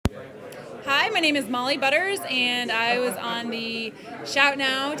my name is Molly Butters, and I was on the Shout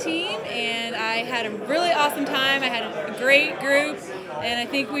Now team, and I had a really awesome time. I had a great group, and I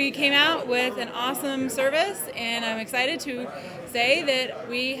think we came out with an awesome service, and I'm excited to say that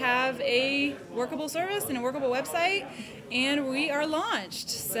we have a workable service and a workable website, and we are launched.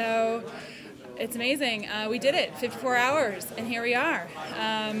 So it's amazing. We did it, 54 hours, and here we are.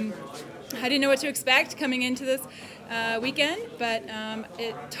 I didn't know what to expect coming into this weekend, but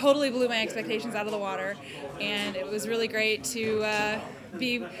it totally blew my expectations out of the water, and it was really great to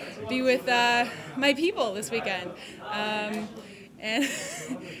be with my people this weekend. And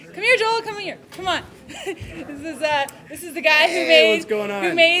come here, Joel. Come here. Come on. This is the guy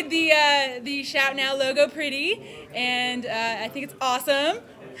who made the Shout Now logo pretty, and I think it's awesome.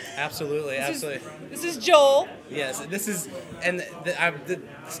 Absolutely, absolutely. This is Joel. Yes, this is, and the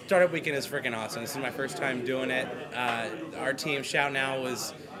startup weekend is freaking awesome. This is my first time doing it. Our team, Shout Now,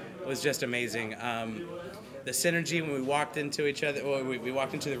 was just amazing. The synergy when we walked into each other, well, we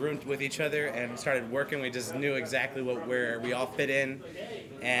walked into the room with each other and started working. We just knew exactly where we all fit in,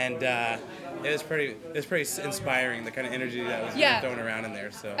 and it was pretty inspiring, the kind of energy that was being thrown around in there.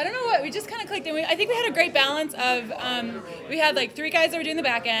 So I don't know what, we just kind of clicked, and I think we had a great balance of we had like 3 guys that were doing the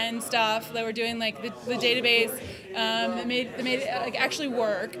back end stuff, that were doing like the database that made it like actually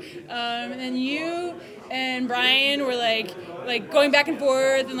work, and then you and Brian were like going back and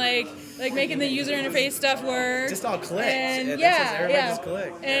forth and like making the user interface stuff work. Just all clicked. And Everybody just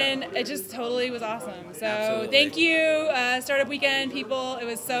clicked. And it just totally was awesome. So Absolutely. Thank you, Startup Weekend people. It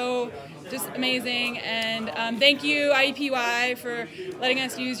was so just amazing. And thank you, IEPY, for letting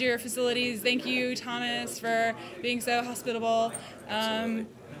us use your facilities. Thank you, Thomas, for being so hospitable.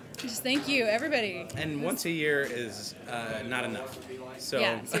 Just thank you, everybody. And once a year is not enough. So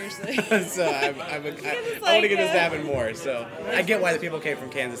yeah, seriously. So I want to get this to happen more. So I get why the people came from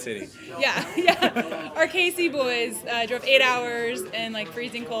Kansas City. Yeah. Our KC boys drove 8 hours in like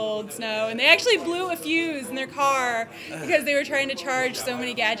freezing cold snow, and they actually blew a fuse in their car because they were trying to charge so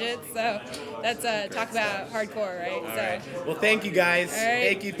many gadgets. So that's talk about hardcore, right? All right. Well, thank you guys. All right.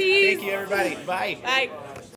 Thank you. Peace. Thank you, everybody. Bye. Bye.